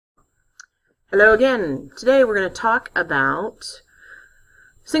Hello again. Today we're going to talk about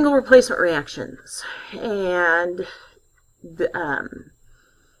single replacement reactions and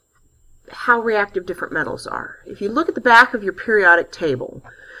how reactive different metals are. If you look at the back of your periodic table,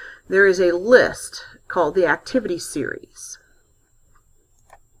 there is a list called the activity series.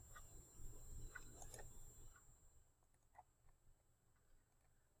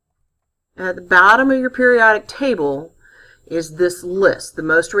 At the bottom of your periodic table is this list. The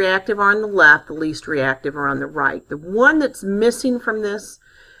most reactive are on the left, the least reactive are on the right. The one that's missing from this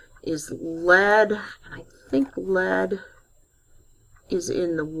is lead, and I think lead is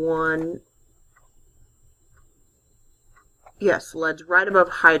in the one, yes, lead's right above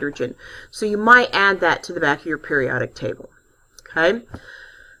hydrogen. So you might add that to the back of your periodic table. Okay.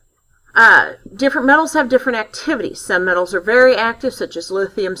 Different metals have different activities. Some metals are very active, such as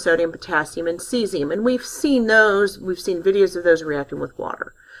lithium, sodium, potassium, and cesium. And we've seen those, we've seen videos of those reacting with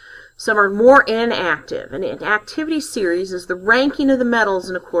water. Some are more inactive. And an activity series is the ranking of the metals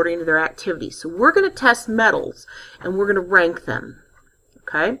and according to their activity. So we're going to test metals, and we're going to rank them.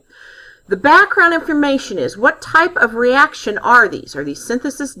 Okay? The background information is, what type of reaction are these? Are these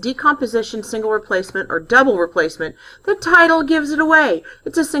synthesis, decomposition, single replacement, or double replacement? The title gives it away.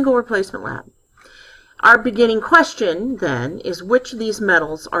 It's a single replacement lab. Our beginning question, then, is which of these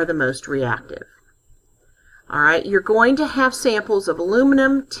metals are the most reactive? All right, you're going to have samples of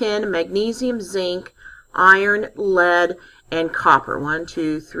aluminum, tin, magnesium, zinc, iron, lead, and copper. 1,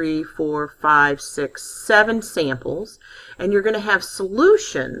 2, 3, 4, 5, 6, 7 samples. And you're going to have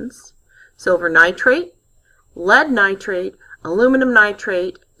solutions: silver nitrate, lead nitrate, aluminum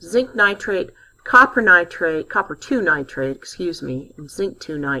nitrate, zinc nitrate, copper 2 nitrate, excuse me, and zinc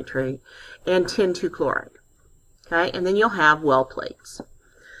 2 nitrate, and tin 2 chloride. Okay, and then you'll have well plates.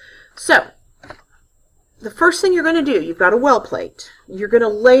 So, the first thing you're going to do, you've got a well plate. You're going to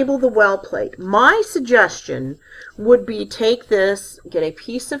label the well plate. My suggestion would be take this, get a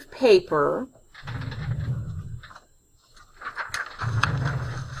piece of paper,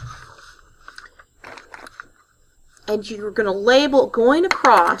 and you're going to label, going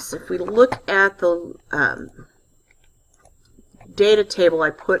across, if we look at the data table I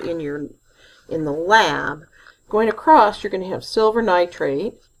put in the lab, going across, you're going to have silver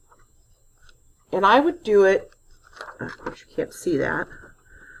nitrate, and I would do it, of course you can't see that,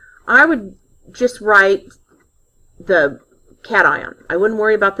 I would just write the cation. I wouldn't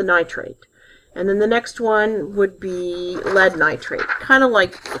worry about the nitrate. And then the next one would be lead nitrate, kind of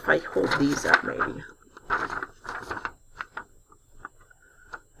like if I hold these up maybe.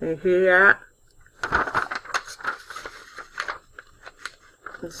 You hear that?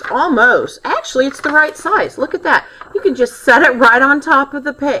 It's almost, actually it's the right size. Look at that. You can just set it right on top of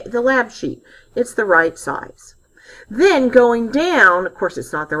the lab sheet. It's the right size. Then going down, of course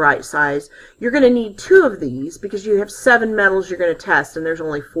it's not the right size, you're going to need 2 of these because you have 7 metals you're going to test and there's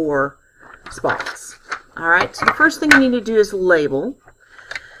only 4 spots. Alright, so the first thing you need to do is label.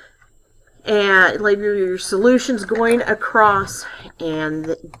 And label your solutions going across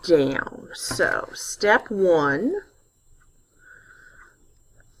and down. So, step 1,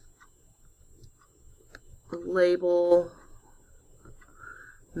 label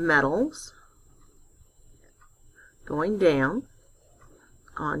metals going down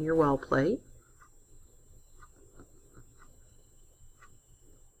on your well plate.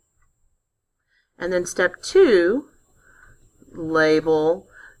 And then step 2, label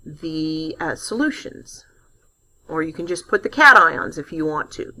the solutions, or you can just put the cations if you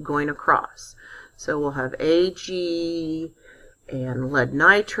want to, going across. So we'll have Ag and lead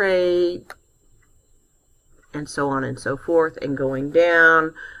nitrate and so on and so forth, and going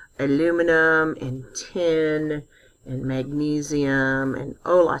down aluminum and tin and magnesium, and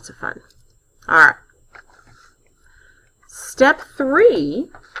oh, lots of fun. Alright, step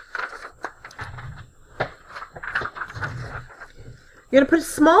 3, you're going to put a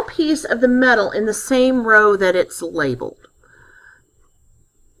small piece of the metal in the same row that it's labeled.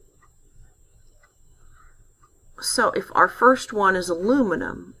 So if our first one is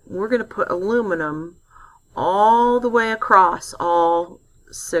aluminum, we're going to put aluminum all the way across all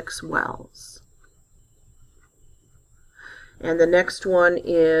 6 wells. And the next one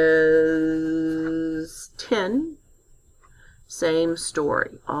is tin. Same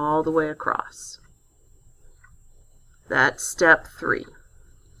story, all the way across. That's step 3.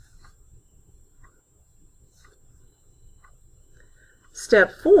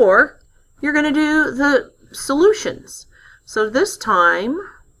 Step 4, you're going to do the solutions. So this time,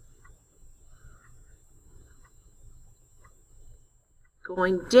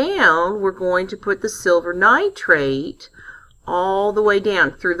 going down, we're going to put the silver nitrate all the way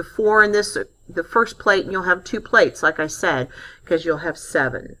down through the 4 in this the first plate, and you'll have 2 plates, like I said, because you'll have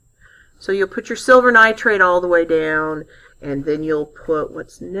 7. So you'll put your silver nitrate all the way down, and then you'll put,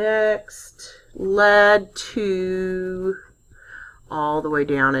 what's next? Lead 2 all the way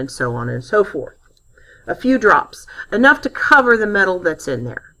down, and so on and so forth. A few drops, enough to cover the metal that's in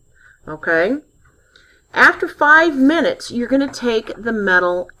there. Okay? After 5 minutes, you're going to take the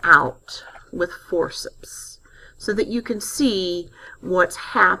metal out with forceps so that you can see what's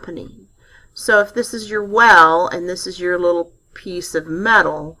happening. So if this is your well and this is your little piece of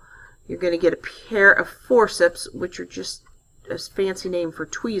metal, you're going to get a pair of forceps, which are just a fancy name for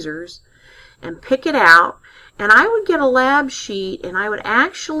tweezers, and pick it out. And I would get a lab sheet, and I would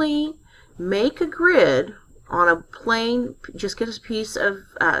actually make a grid on a plain, just get a piece of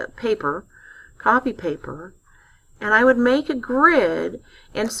paper, copy paper, and I would make a grid.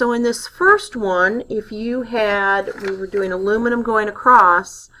 And so in this first one, if you had, we were doing aluminum going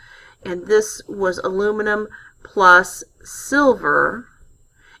across, and this was aluminum plus silver,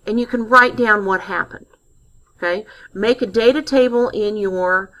 and you can write down what happened. Okay? Make a data table in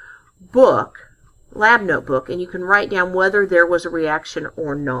your book, lab notebook, and you can write down whether there was a reaction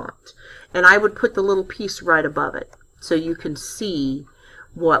or not. And I would put the little piece right above it so you can see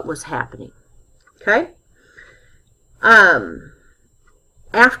what was happening. Okay?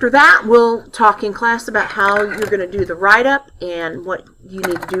 After that, we'll talk in class about how you're going to do the write-up and what you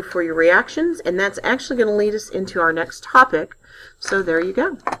need to do for your reactions, and that's actually going to lead us into our next topic. So there you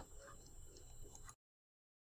go.